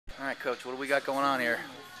right, Coach, what do we got going on here?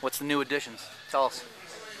 What's the new additions? Tell us.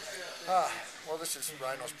 Well, this is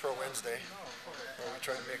Rino's Pro Wednesday, where we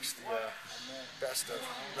try to mix the best of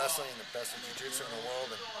wrestling and the best of jiu-jitsu in the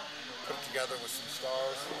world and put it together with some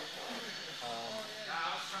stars.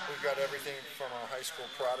 We've got everything from our high school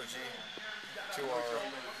prodigy to our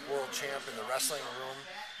world champ in the wrestling room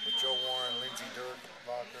with Joe Warren, Lindsey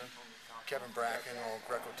Dirk-Walker, Kevin Bracken, all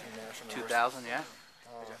Greco team national. 2000, yeah.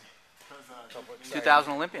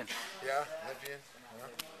 2000 Olympian. Yeah, Olympian.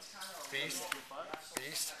 Beast.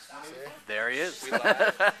 See? There he is.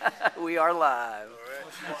 We are live. All right.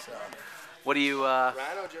 So, what do you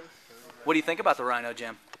Rhino Gym. What do you think about the Rhino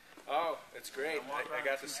Gym? Oh, it's great. I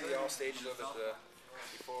got to see all stages of it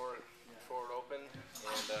before it opened,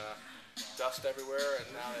 and dust everywhere, and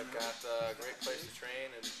now they've got a great place to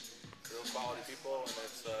train and real quality people, and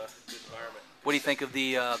it's a good environment. What do you think of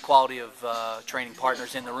the quality of training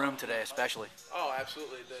partners in the room today, especially? Oh,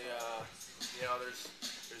 absolutely. There's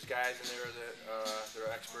guys in there that they're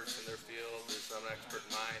experts in their field. I'm an expert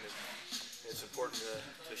in mine, and it's important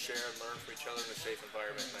to share and learn from each other in a safe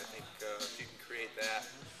environment. And I think if you can create that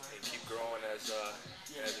and keep growing as a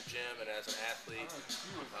gym and as an athlete,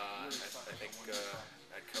 I think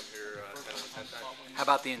I'd come here 10 out of 10 times. How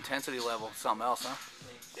about the intensity level? Something else, huh?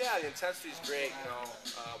 Yeah, the intensity is great. You know,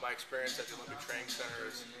 my experience at the Olympic Training Center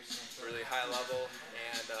is really high level,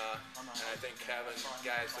 and I think having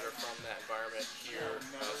guys that are from that environment here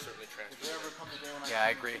certainly transfers. Yeah, I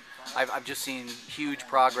agree. I've just seen huge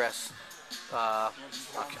progress. I'll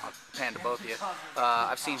pan to both of you.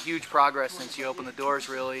 I've seen huge progress since you opened the doors,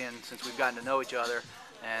 really, and since we've gotten to know each other.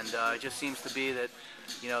 And it just seems to be that,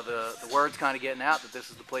 you know, the word's kind of getting out that this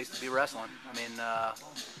is the place to be wrestling. I mean,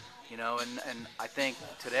 you know, and I think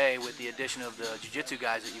today with the addition of the jiu-jitsu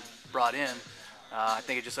guys that you brought in, I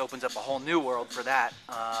think it just opens up a whole new world for that.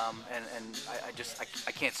 And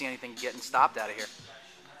I can't see anything getting stopped out of here.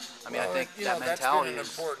 I mean, well, I think that mentality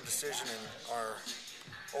that's been an important decision in our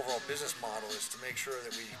overall business model, is to make sure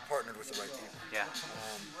that we partnered with the right people. Yeah.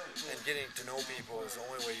 And getting to know people is the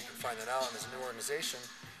only way you can find that out. And as a new organization,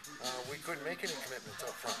 we couldn't make any commitments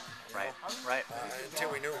up front. Right. Right.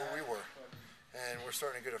 Until we knew who we were. And we're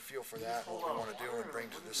starting to get a feel for that, what we want to do and bring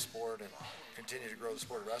to this sport and continue to grow the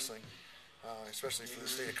sport of wrestling, especially for the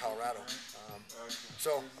state of Colorado.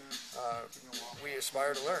 So we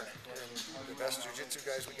aspire to learn, and the best jiu-jitsu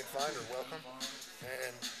guys we can find are welcome.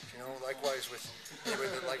 And, you know, likewise with anybody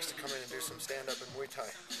that likes to come in and do some stand-up and Muay Thai,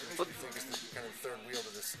 which we think is the kind of third wheel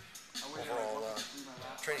to this overall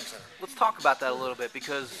training center. Let's talk about that a little bit,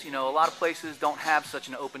 because, you know, a lot of places don't have such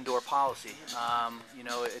an open door policy. You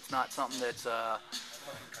know, it's not something that's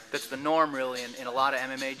the norm really in a lot of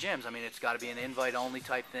MMA gyms. I mean, it's got to be an invite-only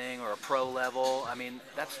type thing or a pro level. I mean,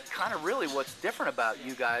 that's kind of really what's different about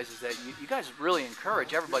you guys, is that you guys really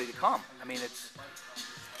encourage everybody to come. I mean, it's...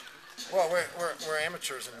 Well, we're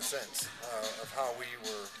amateurs in the sense of how we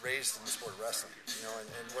were raised in the sport of wrestling. You know,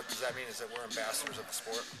 and what does that mean is that we're ambassadors of the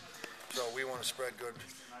sport. So we want to spread good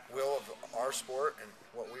will of our sport and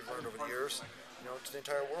what we've learned over the years, you know, to the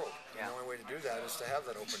entire world. Yeah. And the only way to do that is to have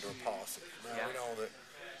that open door policy. Now, we know that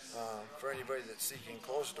for anybody that's seeking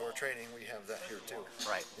closed door training, we have that here too.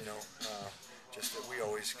 Right. You know, just that we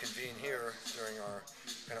always convene here during our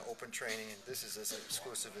kind of open training, and this is as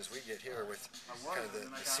exclusive as we get here with kind of the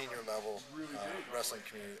senior level wrestling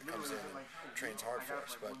community that comes in and trains hard for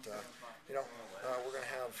us. But you know, we're going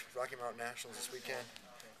to have Rocky Mountain Nationals this weekend.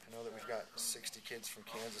 I know that we've got 60 kids from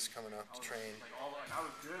Kansas coming up to train,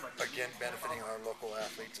 again benefiting our local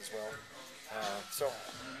athletes as well. So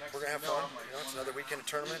we're going to have fun. You know, it's another weekend of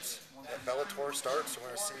tournaments. That Bellator starts, so we're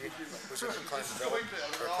going to see who's going to climb the belt,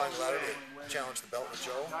 or climb the ladder to challenge the belt with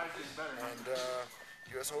Joe. And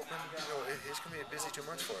U.S. Open, you know, it's going to be a busy 2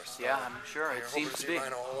 months for us. Yeah, I'm sure. It seems to be.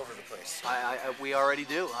 Rhino all over the place. We already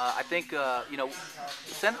do. I think, you know,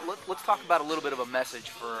 let's talk about a little bit of a message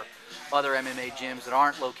for other MMA gyms that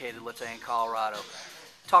aren't located, let's say, in Colorado.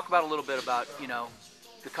 Talk about a little bit about, you know,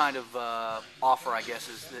 the kind of offer, I guess,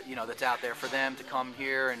 is that, you know, that's out there for them to come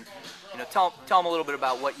here, and, you know, tell them a little bit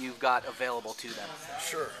about what you've got available to them.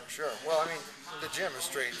 Sure. Well, I mean, the gym is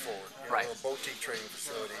straightforward. You know, right. A boutique training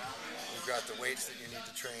facility. We've got the weights that you need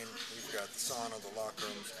to train. We've got the sauna, the locker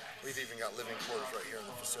rooms. We've even got living quarters right here in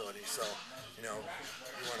the facility. So, you know,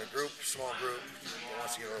 you want a group, small group, that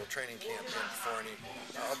wants to get a little training camp in before any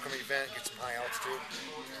upcoming event, get some high altitude.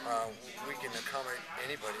 We can accommodate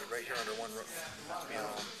anybody right here under one roof. You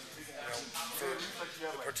know, for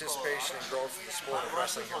the participation and growth of the sport of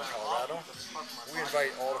wrestling here in Colorado, we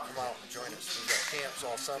invite all to come out and join us. We've got camps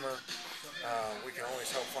all summer. We can always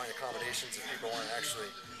help find accommodations if people want to actually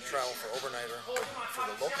travel for overnighter. But for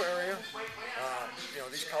the local area,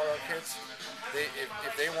 these Colorado kids,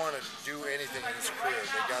 if they want to do anything in this career,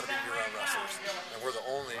 they got to be year-round wrestlers. And we're the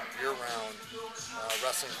only year-round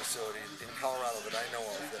wrestling facility in Colorado that I know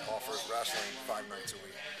of that offers wrestling 5 nights a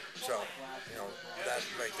week. So, that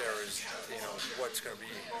right there is, what's going to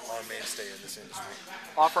be our mainstay in this industry.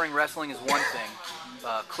 Offering wrestling is one thing,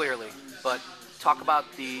 clearly, but talk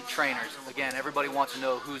about the trainers. Again, everybody wants to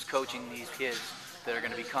know who's coaching these kids that are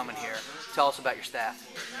going to be coming here. Tell us about your staff.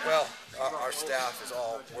 Well, our staff is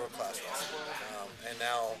all world-class wrestling, and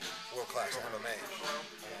now world-class MMA.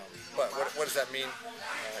 But what does that mean?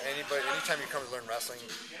 Anytime you come to learn wrestling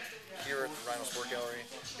here at the Rino Sport Gallery,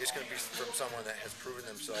 it's going to be from someone that has proven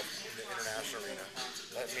themselves in the international arena.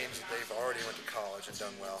 That means that they've already went to college and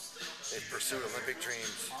done well. They've pursued Olympic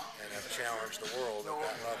dreams and have challenged the world at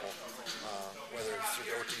that level, whether it's through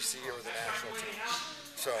the OTC or the national team.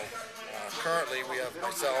 So currently we have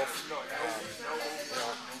myself.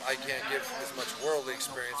 I can't give as much worldly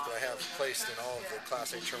experience, but I have placed in all of the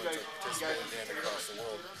Class A tournaments I've participated in across the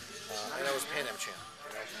world. And I was Pan Am champ.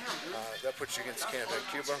 That puts you against Canada and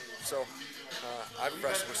Cuba. So I've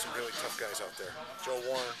wrestled with some really tough guys out there. Joe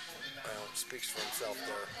Warren speaks for himself.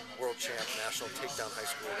 They're world champ, national takedown high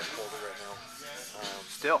school in Boulder right now.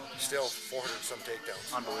 Still 400 some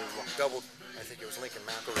takedowns. Unbelievable. Doubled, I think it was Lincoln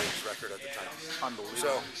McElroy's record at the time. Unbelievable.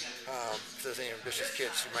 So if there's any ambitious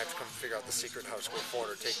kids, you might have to come figure out the secret how to score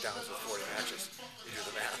 400 takedowns with 40 matches. You do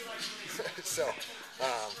the math.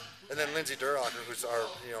 And then Lindsay Duracher, who's our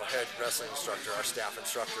head wrestling instructor, our staff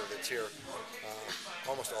instructor that's here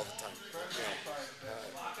almost all the time.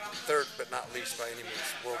 Third but not least by any means,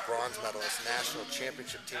 world bronze medalist, national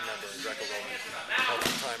championship team member in Greco-Roman,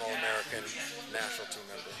 multi-time All-American, national team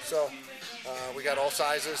member. So we got all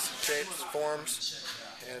sizes, shapes, forms,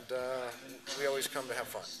 and we always come to have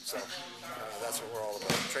fun. So that's what we're all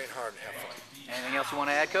about. Train hard and have fun. Anything else you want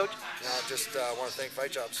to add, Coach? No, just want to thank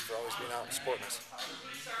FightJobs for always being out and supporting us.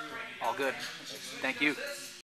 All good. Thank you.